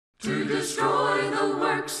to destroy the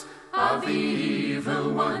works of the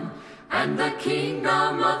evil one, and the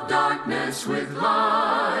kingdom of darkness with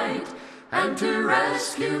light, and to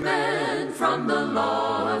rescue men from the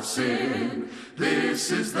law of sin.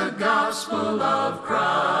 This is the gospel of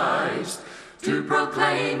Christ, to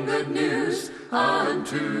proclaim good news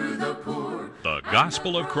unto the poor. The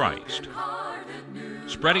gospel of Christ,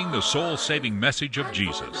 spreading the soul-saving message of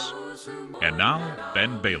Jesus. And now,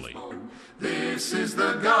 Ben Bailey. This is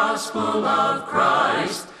the gospel of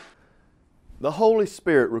Christ. The Holy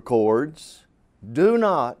Spirit records, "Do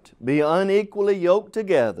not be unequally yoked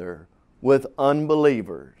together with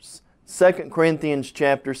unbelievers." 2 Corinthians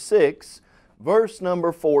chapter 6, verse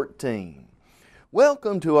number 14.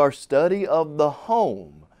 Welcome to our study of the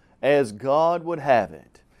home as God would have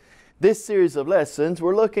it. This series of lessons,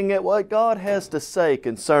 we're looking at what God has to say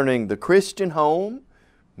concerning the Christian home,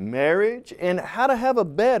 marriage, and how to have a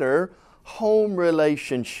better home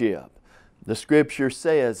relationship. The Scripture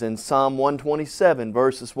says in Psalm 127,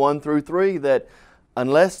 verses 1 through 3, that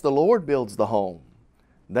unless the Lord builds the home,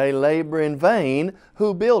 they labor in vain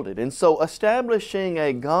who build it. And so establishing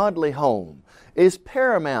a godly home is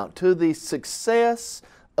paramount to the success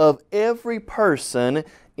of every person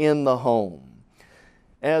in the home.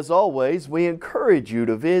 As always, we encourage you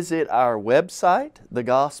to visit our website,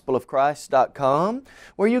 thegospelofchrist.com,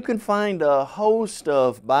 where you can find a host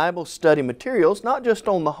of Bible study materials, not just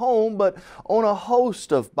on the home, but on a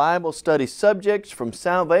host of Bible study subjects from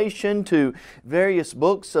salvation to various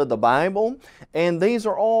books of the Bible. And these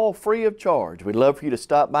are all free of charge. We'd love for you to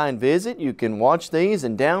stop by and visit. You can watch these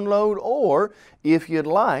and download, or if you'd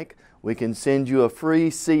like, we can send you a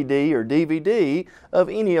free CD or DVD of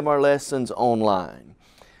any of our lessons online.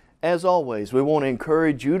 As always, we want to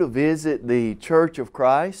encourage you to visit the Church of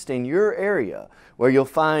Christ in your area, where you'll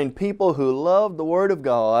find people who love the Word of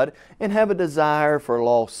God and have a desire for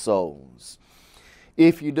lost souls.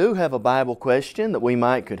 If you do have a Bible question that we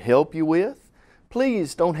could help you with,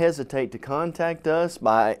 please don't hesitate to contact us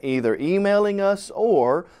by either emailing us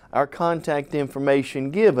or our contact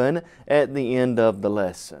information given at the end of the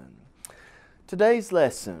lesson. Today's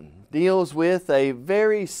lesson deals with a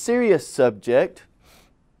very serious subject: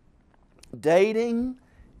 dating,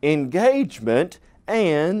 engagement,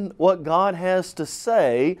 and what God has to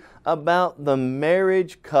say about the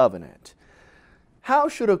marriage covenant. How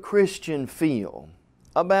should a Christian feel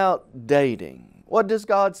about dating? What does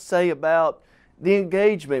God say about the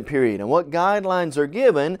engagement period, and what guidelines are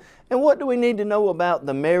given, and what do we need to know about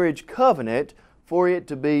the marriage covenant for it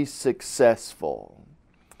to be successful?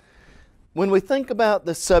 When we think about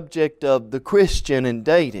the subject of the Christian and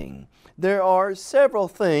dating, there are several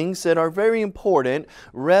things that are very important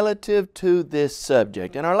relative to this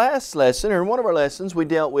subject. In our last lesson, or in one of our lessons, we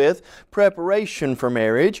dealt with preparation for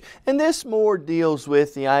marriage, and this more deals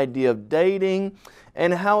with the idea of dating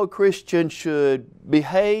and how a Christian should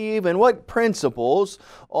behave and what principles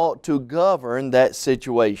ought to govern that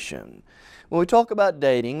situation. When we talk about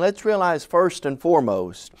dating, let's realize first and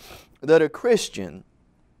foremost that a Christian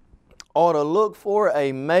ought to look for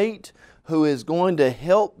a mate who is going to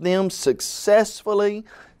help them successfully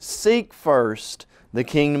seek first the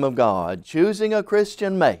kingdom of God. Choosing a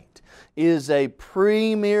Christian mate is a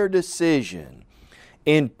premier decision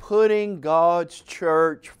in putting God's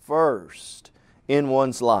church first in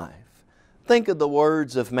one's life. Think of the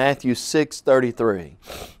words of Matthew 6:33.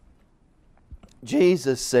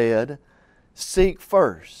 Jesus said, "Seek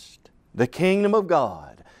first the kingdom of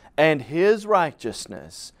God and His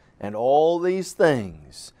righteousness, and all these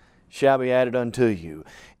things shall be added unto you."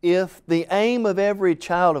 If the aim of every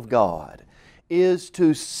child of God is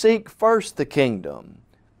to seek first the kingdom,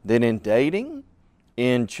 then in dating,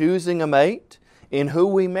 in choosing a mate, in who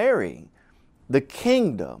we marry, the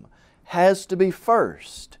kingdom has to be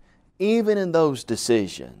first, even in those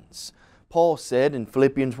decisions. Paul said in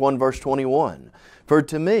Philippians 1 verse 21, "For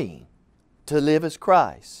to me, to live is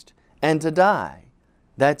Christ, and to die,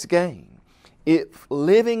 that's gain." If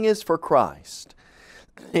living is for Christ,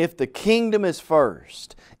 if the kingdom is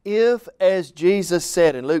first, if, as Jesus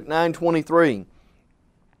said in Luke 9:23,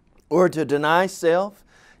 we're to deny self,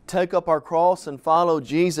 take up our cross and follow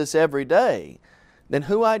Jesus every day, then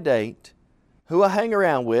who I date, who I hang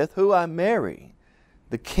around with, who I marry,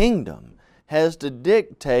 the kingdom has to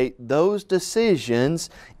dictate those decisions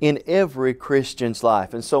in every Christian's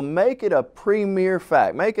life. And so make it a premier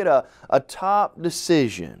fact, make it a top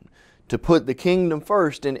decision to put the kingdom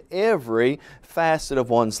first in every facet of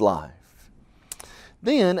one's life.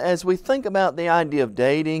 Then, as we think about the idea of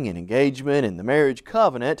dating and engagement and the marriage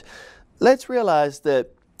covenant, let's realize that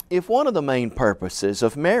if one of the main purposes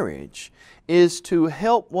of marriage is to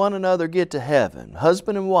help one another get to heaven.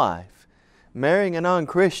 Husband and wife, marrying a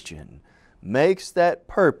non-Christian makes that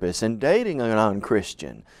purpose, and dating a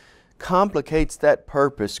non-Christian complicates that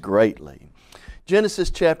purpose greatly. Genesis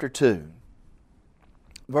chapter 2,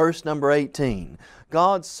 verse number 18.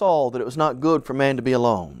 God saw that it was not good for man to be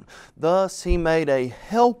alone. Thus He made a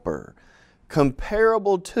helper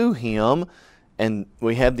comparable to him. And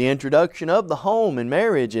we have the introduction of the home and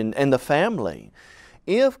marriage and the family.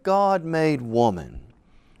 If God made woman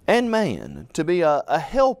and man to be a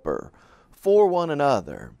helper for one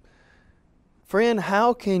another, friend,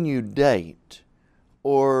 how can you date,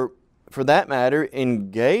 or for that matter,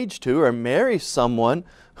 engage to or marry someone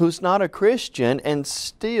who's not a Christian and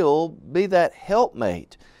still be that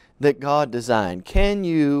helpmate that God designed? Can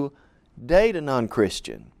you date a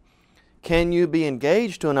non-Christian? Can you be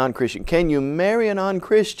engaged to a non-Christian? Can you marry a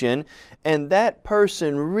non-Christian and that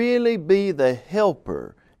person really be the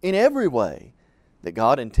helper in every way that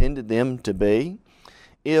God intended them to be?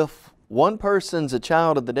 If one person's a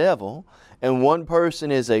child of the devil and one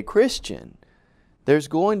person is a Christian, there's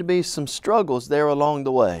going to be some struggles there along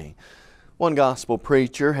the way. One gospel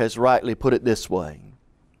preacher has rightly put it this way.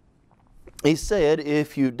 He said,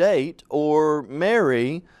 if you date or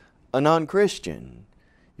marry a non-Christian,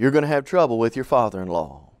 you're going to have trouble with your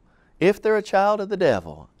father-in-law. If they're a child of the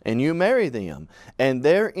devil and you marry them and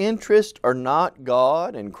their interests are not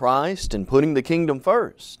God and Christ and putting the kingdom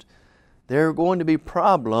first, there are going to be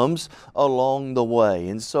problems along the way.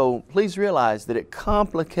 And so please realize that it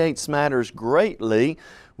complicates matters greatly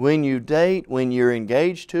when you date, when you're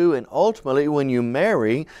engaged to, and ultimately when you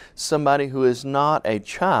marry somebody who is not a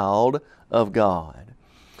child of God.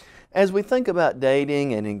 As we think about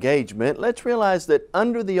dating and engagement, let's realize that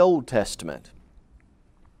under the Old Testament,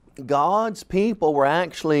 God's people were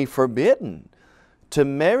actually forbidden to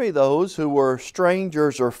marry those who were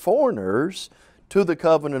strangers or foreigners to the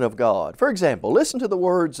covenant of God. For example, listen to the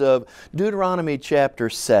words of Deuteronomy chapter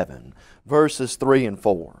 7, verses 3 and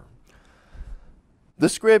 4. The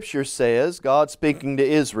Scripture says, God speaking to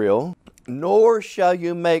Israel, "Nor shall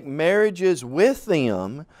you make marriages with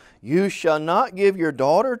them. You shall not give your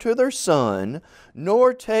daughter to their son,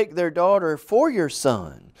 nor take their daughter for your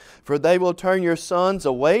son, for they will turn your sons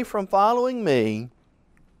away from following me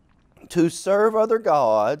to serve other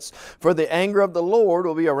gods, for the anger of the Lord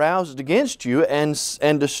will be aroused against you and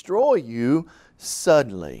destroy you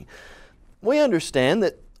suddenly." We understand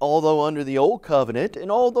that although under the Old Covenant, and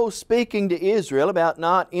although speaking to Israel about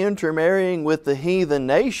not intermarrying with the heathen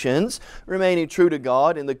nations, remaining true to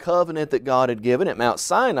God in the covenant that God had given at Mount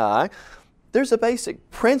Sinai, there's a basic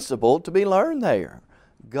principle to be learned there.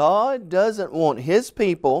 God doesn't want His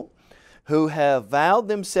people who have vowed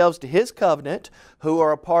themselves to His covenant, who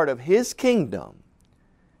are a part of His kingdom,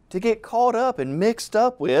 to get caught up and mixed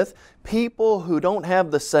up with people who don't have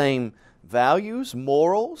the same values,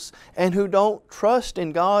 morals, and who don't trust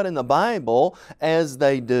in God and the Bible as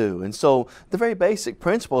they do. And so the very basic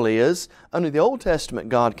principle is, under the Old Testament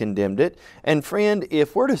God condemned it, and friend,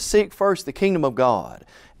 if we're to seek first the kingdom of God,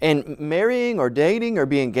 and marrying or dating or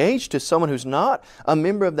be engaged to someone who's not a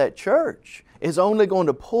member of that church is only going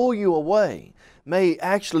to pull you away, may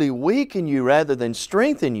actually weaken you rather than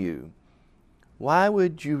strengthen you, why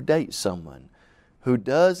would you date someone who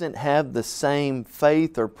doesn't have the same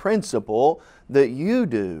faith or principle that you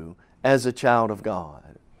do as a child of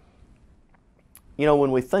God? You know,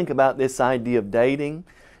 when we think about this idea of dating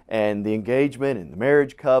and the engagement and the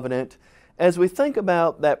marriage covenant, as we think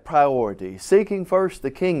about that priority, seeking first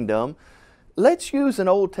the kingdom, let's use an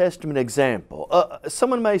Old Testament example.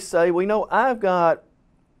 Someone may say, well, you know, I've got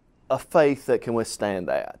a faith that can withstand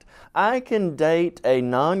that. I can date a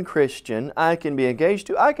non-Christian, I can be engaged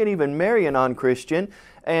to, I can even marry a non-Christian,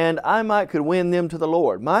 and I might could win them to the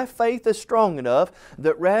Lord. My faith is strong enough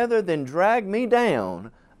that rather than drag me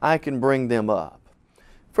down, I can bring them up.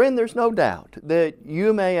 Friend, there's no doubt that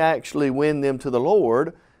you may actually win them to the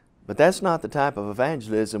Lord, but that's not the type of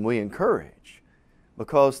evangelism we encourage,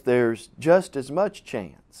 because there's just as much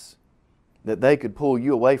chance that they could pull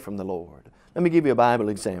you away from the Lord. Let me give you a Bible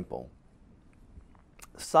example.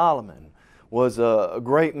 Solomon was a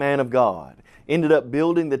great man of God. Ended up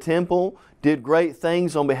building the temple, did great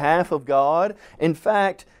things on behalf of God. In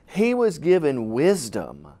fact, he was given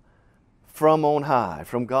wisdom from on high,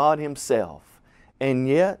 from God Himself. And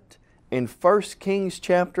yet, in 1 Kings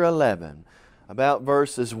chapter 11, about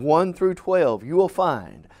verses 1 through 12, you will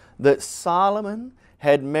find that Solomon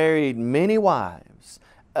had married many wives,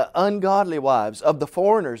 ungodly wives of the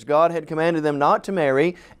foreigners God had commanded them not to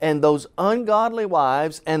marry, and those ungodly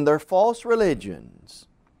wives and their false religions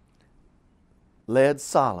led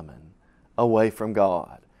Solomon away from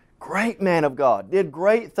God, great man of God, did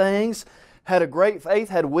great things, had a great faith,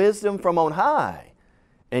 had wisdom from on high,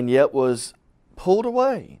 and yet was pulled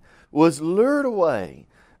away, was lured away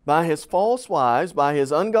by his false wives, by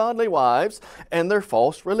his ungodly wives, and their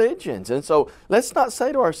false religions. And so let's not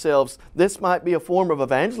say to ourselves, this might be a form of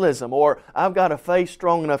evangelism, or I've got a faith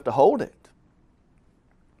strong enough to hold it.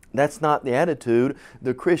 That's not the attitude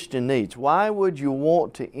the Christian needs. Why would you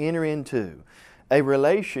want to enter into a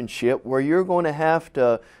relationship where you're going to have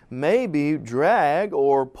to maybe drag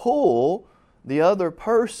or pull the other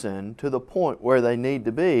person to the point where they need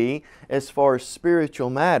to be as far as spiritual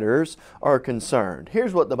matters are concerned?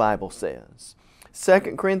 Here's what the Bible says.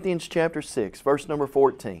 2 Corinthians chapter 6, verse number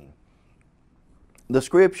 14. The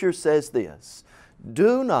Scripture says this,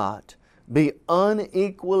 "Do not be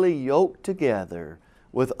unequally yoked together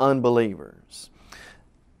with unbelievers."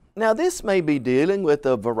 Now this may be dealing with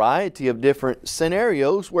a variety of different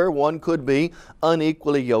scenarios where one could be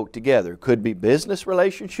unequally yoked together. Could be business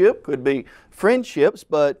relationship, could be friendships,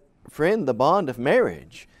 but friend, the bond of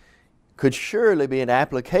marriage could surely be an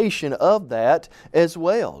application of that as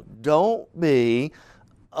well. Don't be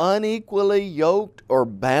unequally yoked or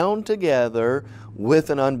bound together with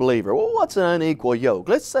an unbeliever. Well, what's an unequal yoke?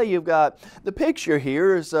 Let's say you've got, the picture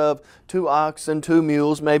here is of 2 oxen, 2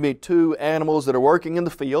 mules, maybe 2 animals that are working in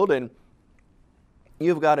the field, and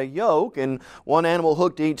you've got a yoke and one animal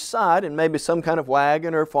hooked to each side and maybe some kind of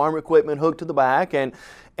wagon or farm equipment hooked to the back. And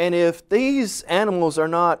if these animals are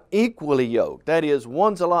not equally yoked, that is,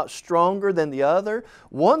 one's a lot stronger than the other,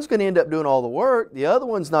 one's going to end up doing all the work, the other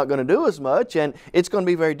one's not going to do as much, and it's going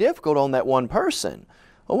to be very difficult on that one person.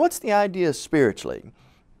 Well, what's the idea spiritually?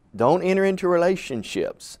 Don't enter into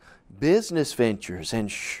relationships, business ventures, and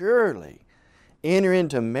surely enter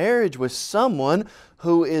into marriage with someone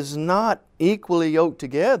who is not equally yoked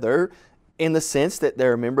together in the sense that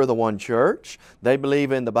they're a member of the one church, they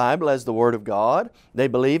believe in the Bible as the Word of God, they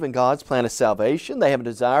believe in God's plan of salvation, they have a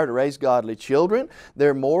desire to raise godly children,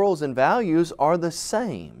 their morals and values are the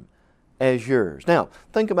same as yours. Now,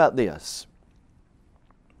 think about this.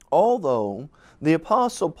 Although the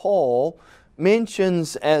Apostle Paul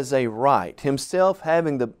mentions as a right, himself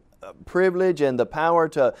having the privilege and the power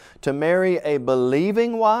to marry a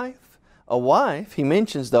believing wife, he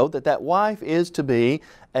mentions though that wife is to be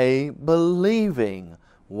a believing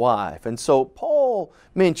wife. And so Paul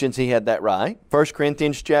mentions he had that right. 1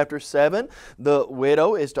 Corinthians chapter 7, the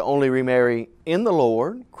widow is to only remarry in the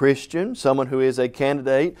Lord, Christian, someone who is a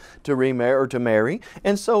candidate to remarry or to marry.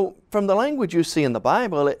 And so from the language you see in the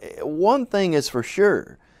Bible, one thing is for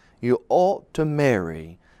sure, you ought to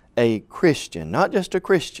marry a Christian, not just a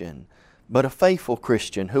Christian, but a faithful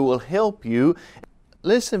Christian who will help you.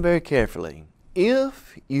 Listen very carefully.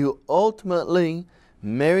 If you ultimately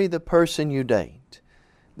marry the person you date,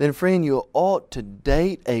 then friend, you ought to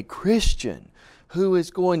date a Christian who is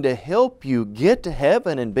going to help you get to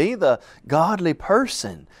heaven and be the godly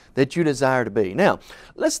person that you desire to be. Now,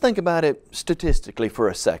 let's think about it statistically for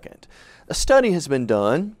a second. A study has been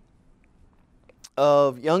done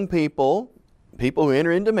of young people who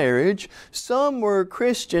enter into marriage. Some were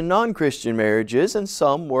Christian, non-Christian marriages, and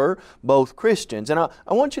some were both Christians. And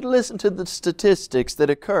I want you to listen to the statistics that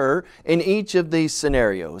occur in each of these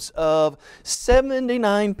scenarios. Of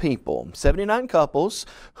 79 people, 79 couples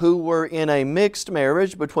who were in a mixed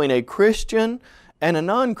marriage between a Christian and a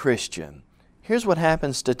non-Christian, here's what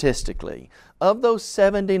happens statistically. Of those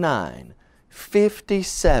 79,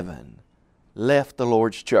 57 left the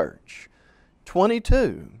Lord's church.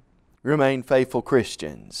 22 remain faithful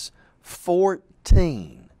Christians.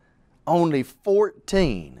 14, only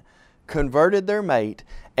 14 converted their mate,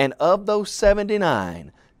 and of those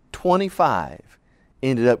 79, 25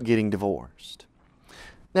 ended up getting divorced.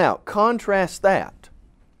 Now, contrast that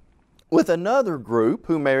with another group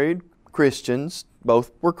who married Christians,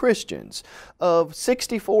 both were Christians. Of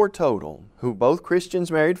 64 total, who both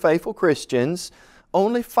Christians married faithful Christians,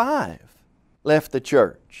 only 5 left the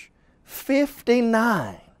church.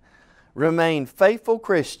 59 remained faithful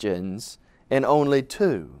Christians, and only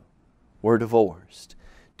 2 were divorced.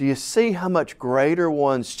 Do you see how much greater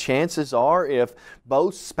one's chances are if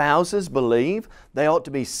both spouses believe they ought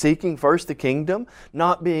to be seeking first the kingdom,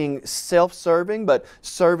 not being self-serving, but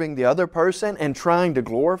serving the other person and trying to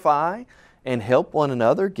glorify and help one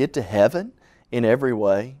another get to heaven in every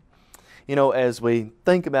way? You know, as we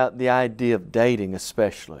think about the idea of dating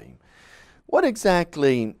especially, what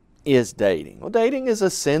exactly is dating? Well, dating is a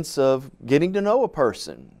sense of getting to know a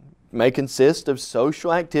person, may consist of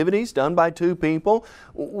social activities done by two people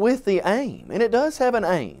with the aim, and it does have an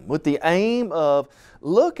aim, with the aim of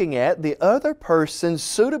looking at the other person's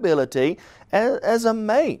suitability as a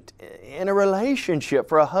mate in a relationship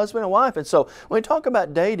for a husband and wife. And so when we talk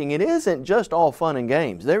about dating, it isn't just all fun and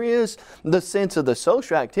games. There is the sense of the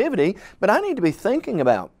social activity, but I need to be thinking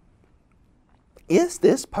about, is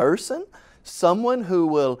this person someone who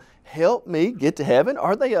will help me get to heaven?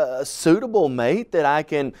 Are they a suitable mate that I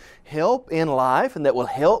can help in life and that will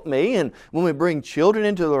help me? And when we bring children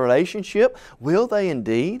into the relationship, will they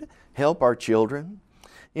indeed help our children?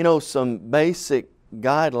 You know, some basic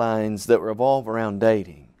guidelines that revolve around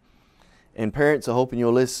dating. And parents, I hope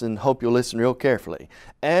you'll listen real carefully.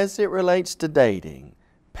 As it relates to dating,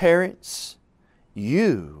 parents,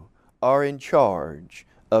 you are in charge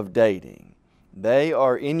of dating. They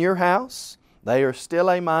are in your house. They are still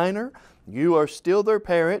a minor. You are still their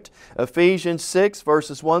parent. Ephesians 6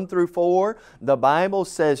 verses 1 through 4, the Bible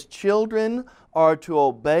says children are to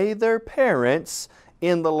obey their parents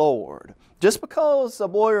in the Lord. Just because a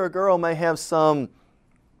boy or a girl may have some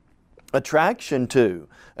attraction to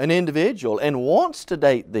an individual and wants to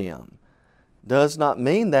date them does not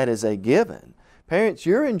mean that is a given. Parents,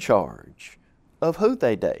 you're in charge of who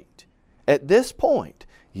they date. At this point,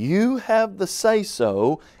 you have the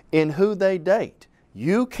say-so in who they date.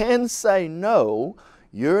 You can say no,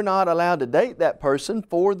 you're not allowed to date that person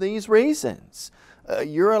for these reasons.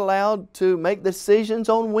 You're allowed to make decisions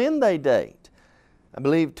on when they date. I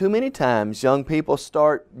believe too many times young people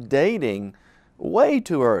start dating way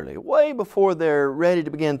too early, way before they're ready to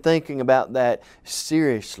begin thinking about that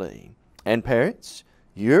seriously. And parents,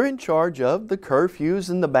 you're in charge of the curfews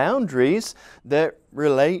and the boundaries that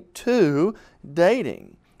relate to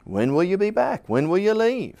dating. When will you be back? When will you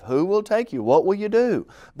leave? Who will take you? What will you do?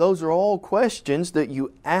 Those are all questions that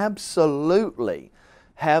you absolutely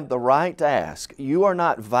have the right to ask. You are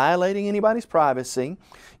not violating anybody's privacy.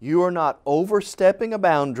 You are not overstepping a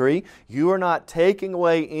boundary. You are not taking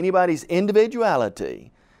away anybody's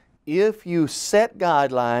individuality. If you set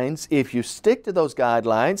guidelines, if you stick to those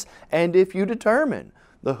guidelines, and if you determine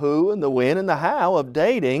the who and the when and the how of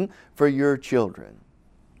dating for your children.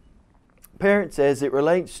 Parents, as it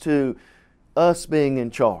relates to us being in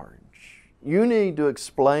charge, you need to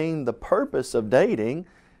explain the purpose of dating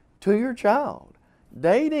to your child.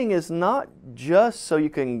 Dating is not just so you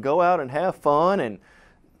can go out and have fun, and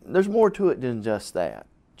there's more to it than just that.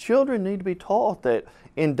 Children need to be taught that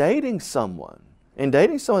in dating someone of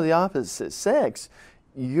the opposite sex,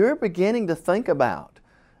 you're beginning to think about,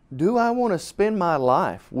 do I want to spend my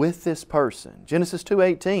life with this person? Genesis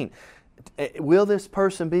 2:18. Will this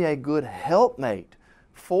person be a good helpmate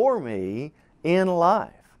for me in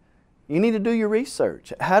life? You need to do your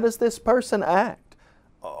research. How does this person act?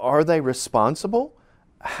 Are they responsible?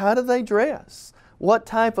 How do they dress? What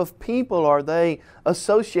type of people are they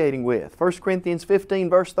associating with? 1 Corinthians 15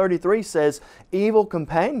 verse 33 says, evil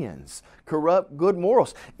companions corrupt good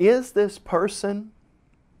morals. Is this person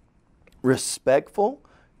respectful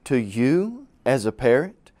to you as a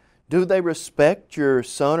parent? Do they respect your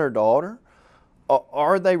son or daughter?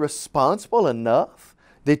 Are they responsible enough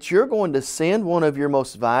that you're going to send one of your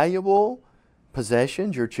most valuable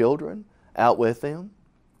possessions, your children, out with them?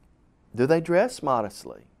 Do they dress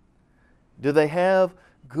modestly? Do they have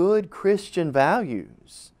good Christian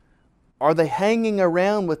values? Are they hanging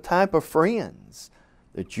around with type of friends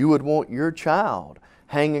that you would want your child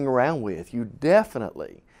hanging around with? You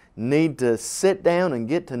definitely need to sit down and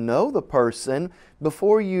get to know the person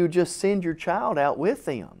before you just send your child out with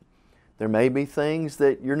them. There may be things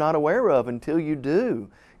that you're not aware of until you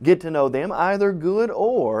do get to know them, either good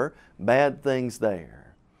or bad things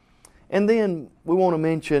there. And then we want to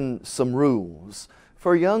mention some rules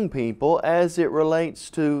for young people as it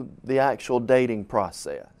relates to the actual dating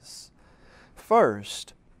process.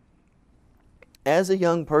 First, as a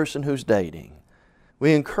young person who's dating,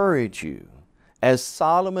 we encourage you, as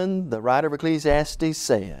Solomon, the writer of Ecclesiastes,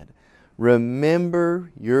 said,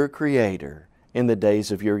 remember your Creator in the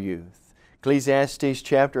days of your youth. Ecclesiastes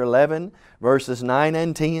chapter 11, verses 9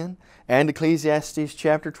 and 10, and Ecclesiastes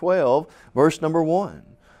chapter 12, verse number 1.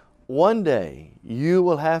 One day you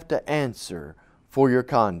will have to answer for your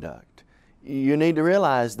conduct. You need to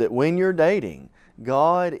realize that when you're dating,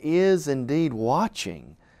 God is indeed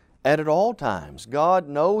watching at all times. God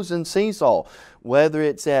knows and sees all, whether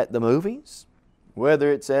it's at the movies,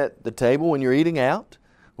 whether it's at the table when you're eating out,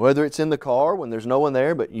 whether it's in the car when there's no one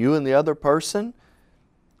there but you and the other person.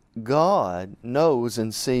 God knows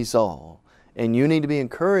and sees all. And you need to be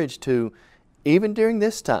encouraged to, even during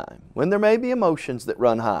this time, when there may be emotions that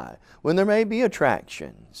run high, when there may be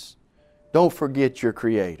attractions, Don't forget your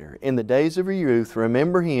Creator. In the days of your youth,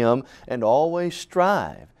 remember Him and always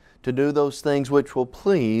strive to do those things which will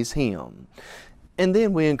please Him. And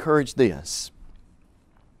then we encourage this.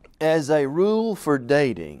 As a rule for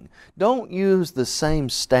dating, don't use the same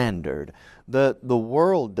standard that the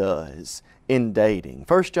world does in dating.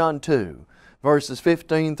 1 John 2, verses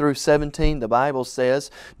 15 through 17, the Bible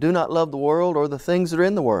says, "Do not love the world or the things that are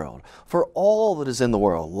in the world. For all that is in the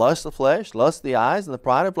world, lust of the flesh, lust of the eyes, and the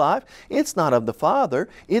pride of life, it's not of the Father,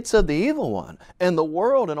 it's of the evil one. And the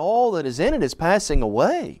world and all that is in it is passing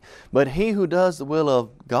away. But he who does the will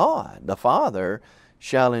of God, the Father,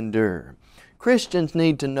 shall endure." Christians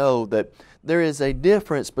need to know that there is a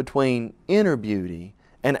difference between inner beauty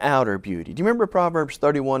and outer beauty. Do you remember Proverbs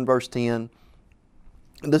 31 verse 10?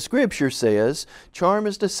 The Scripture says, "Charm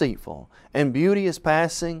is deceitful, and beauty is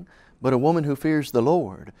passing, but a woman who fears the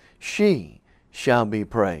Lord, she shall be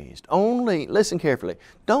praised." Only, listen carefully,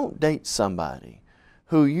 don't date somebody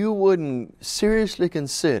who you wouldn't seriously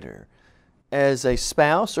consider as a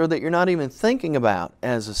spouse, or that you're not even thinking about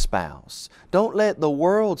as a spouse. Don't let the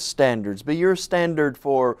world's standards be your standard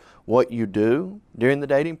for what you do during the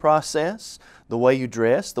dating process, the way you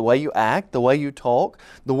dress, the way you act, the way you talk.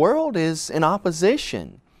 The world is in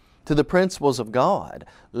opposition to the principles of God.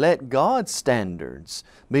 Let God's standards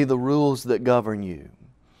be the rules that govern you.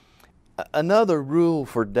 Another rule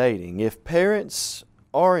for dating: if parents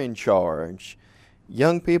are in charge,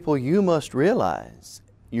 young people, you must realize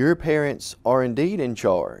your parents are indeed in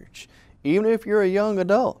charge. Even if you're a young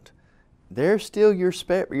adult, they're still your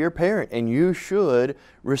parent, and you should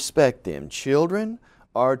respect them. Children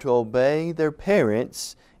are to obey their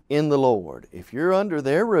parents in the Lord. If you're under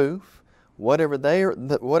their roof,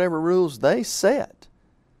 whatever rules they set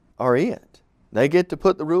are it. They get to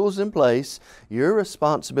put the rules in place. Your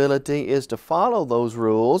responsibility is to follow those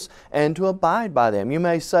rules and to abide by them. You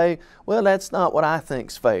may say, "Well, that's not what I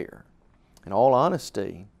think's fair." In all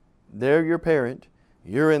honesty, they're your parent.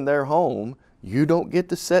 You're in their home. You don't get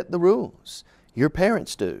to set the rules. Your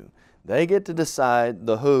parents do. They get to decide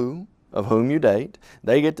the who of whom you date.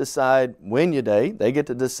 They get to decide when you date. They get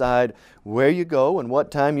to decide where you go and what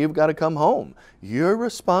time you've got to come home. Your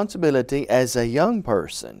responsibility as a young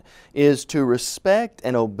person is to respect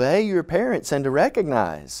and obey your parents and to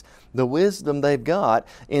recognize the wisdom they've got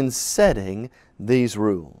in setting these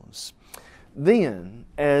rules. Then,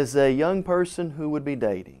 as a young person who would be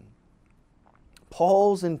dating,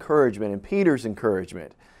 Paul's encouragement and Peter's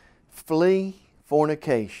encouragement, flee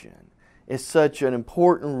fornication, is such an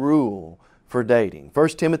important rule for dating.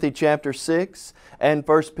 1 Timothy chapter 6 and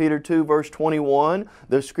 1 Peter 2 verse 21,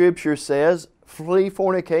 the Scripture says, "Flee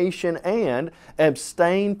fornication and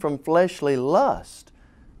abstain from fleshly lust,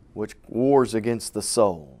 which wars against the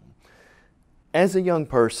soul." As a young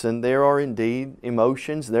person, there are indeed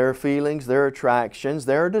emotions, there are feelings, there are attractions,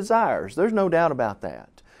 there are desires. There's no doubt about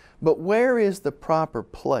that. But where is the proper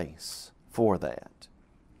place for that?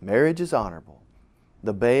 Marriage is honorable.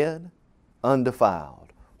 The bed,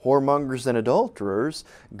 undefiled. Whoremongers and adulterers,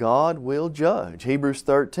 God will judge. Hebrews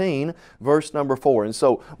 13, verse number 4. And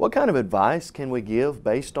so, what kind of advice can we give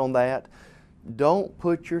based on that? Don't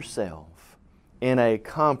put yourself in a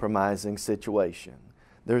compromising situation.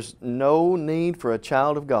 There's no need for a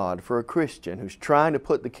child of God, for a Christian who's trying to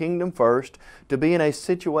put the kingdom first, to be in a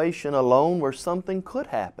situation alone where something could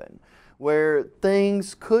happen, where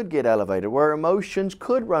things could get elevated, where emotions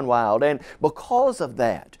could run wild. And because of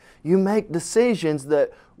that, you make decisions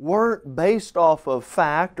that weren't based off of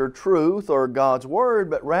fact or truth or God's Word,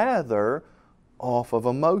 but rather off of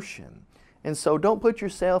emotion. And so don't put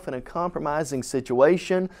yourself in a compromising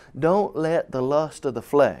situation. Don't let the lust of the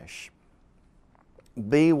flesh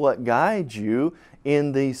be what guides you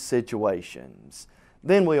in these situations.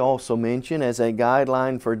 Then we also mention, as a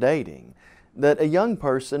guideline for dating, that a young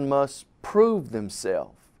person must prove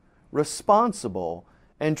themselves responsible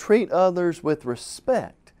and treat others with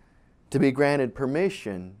respect to be granted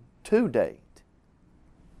permission to date.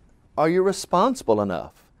 Are you responsible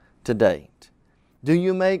enough to date? Do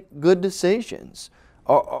you make good decisions?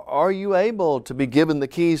 Are you able to be given the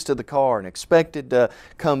keys to the car and expected to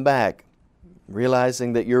come back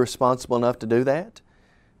realizing that you're responsible enough to do that?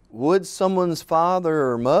 Would someone's father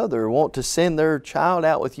or mother want to send their child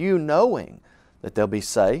out with you knowing that they'll be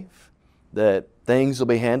safe, that things will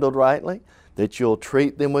be handled rightly, that you'll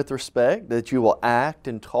treat them with respect, that you will act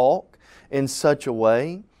and talk in such a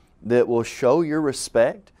way that will show your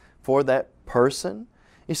respect for that person?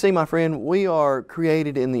 You see, my friend, we are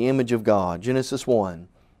created in the image of God. Genesis 1,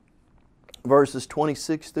 verses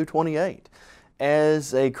 26 through 28.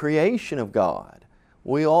 As a creation of God,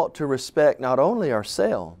 we ought to respect not only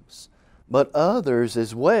ourselves, but others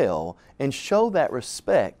as well, and show that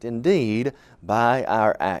respect indeed by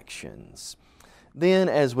our actions. Then,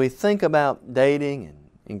 as we think about dating and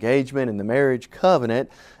engagement and the marriage covenant,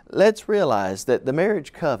 let's realize that the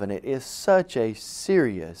marriage covenant is such a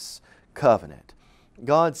serious covenant.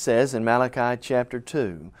 God says in Malachi chapter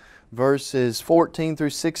 2, verses 14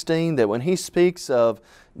 through 16, that when He speaks of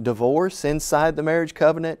divorce inside the marriage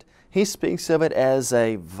covenant, He speaks of it as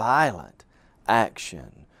a violent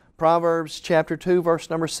action. Proverbs chapter 2, verse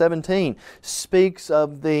number 17 speaks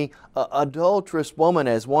of the adulterous woman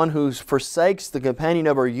as one who forsakes the companion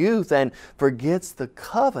of her youth and forgets the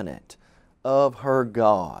covenant of her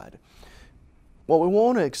God. What we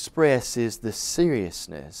want to express is the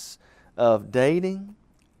seriousness of dating,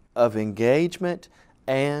 of engagement,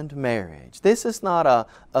 and marriage. This is not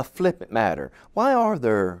a flippant matter. Why are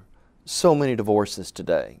there so many divorces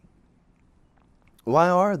today? Why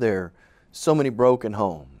are there so many broken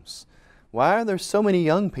homes? Why are there so many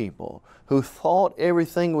young people who thought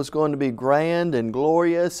everything was going to be grand and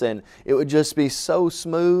glorious and it would just be so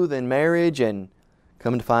smooth in marriage, and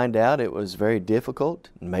come to find out it was very difficult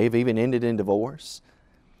and may have even ended in divorce?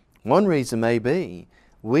 One reason may be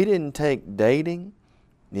we didn't take dating,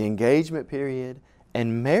 the engagement period,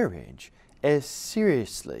 and marriage as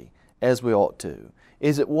seriously as we ought to.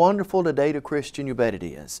 Is it wonderful to date a Christian? You bet it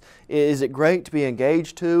is. Is it great to be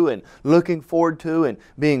engaged to and looking forward to and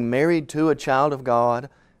being married to a child of God?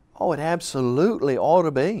 Oh, it absolutely ought to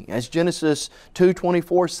be. As Genesis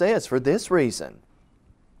 2:24 says, for this reason,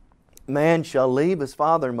 man shall leave his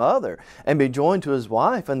father and mother and be joined to his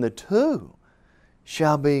wife, and the two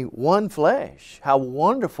shall be one flesh. How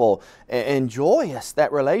wonderful and joyous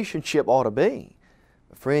that relationship ought to be.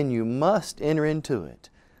 Friend, you must enter into it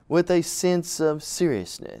with a sense of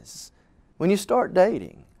seriousness. When you start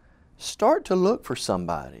dating, start to look for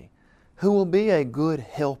somebody who will be a good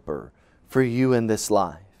helper for you in this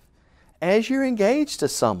life. As you're engaged to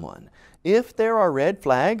someone, if there are red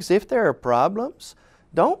flags, if there are problems,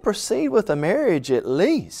 don't proceed with a marriage at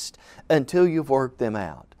least until you've worked them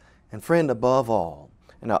out. And friend, above all,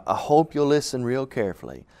 and I hope you'll listen real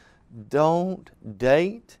carefully, don't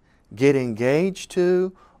date, get engaged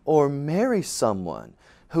to, or marry someone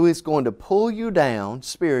who is going to pull you down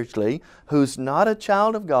spiritually, who's not a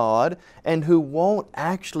child of God, and who won't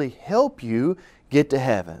actually help you get to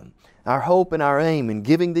heaven. Our hope and our aim in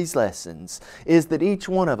giving these lessons is that each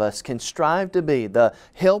one of us can strive to be the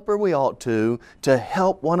helper we ought to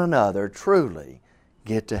help one another truly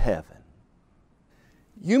get to heaven.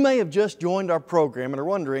 You may have just joined our program and are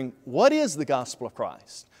wondering, what is the Gospel of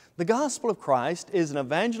Christ? The Gospel of Christ is an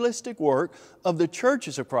evangelistic work of the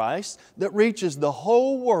churches of Christ that reaches the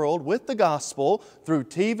whole world with the Gospel through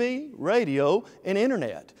TV, radio, and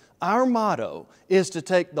Internet. Our motto is to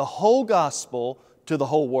take the whole Gospel to the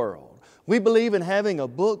whole world. We believe in having a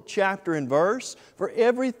book, chapter, and verse for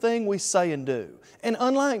everything we say and do. And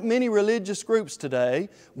unlike many religious groups today,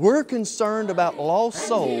 we're concerned about lost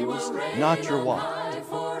souls, not your wife.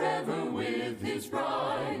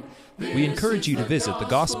 We encourage you to visit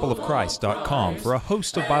thegospelofchrist.com for a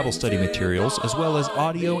host of Bible study materials as well as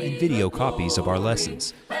audio and video copies of our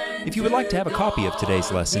lessons. If you would like to have a copy of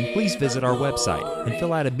today's lesson, please visit our website and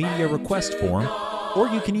fill out a media request form, or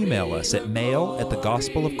you can email us at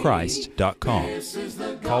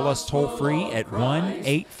mail@thegospelofchrist.com. Call us toll-free at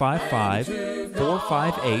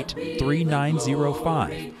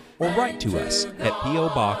 1-855-458-3905 or write to us at P.O.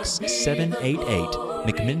 Box 788,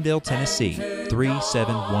 McMinnville, Tennessee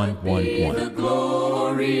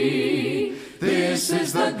 37111. This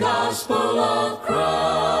is the gospel of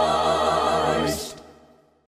Christ.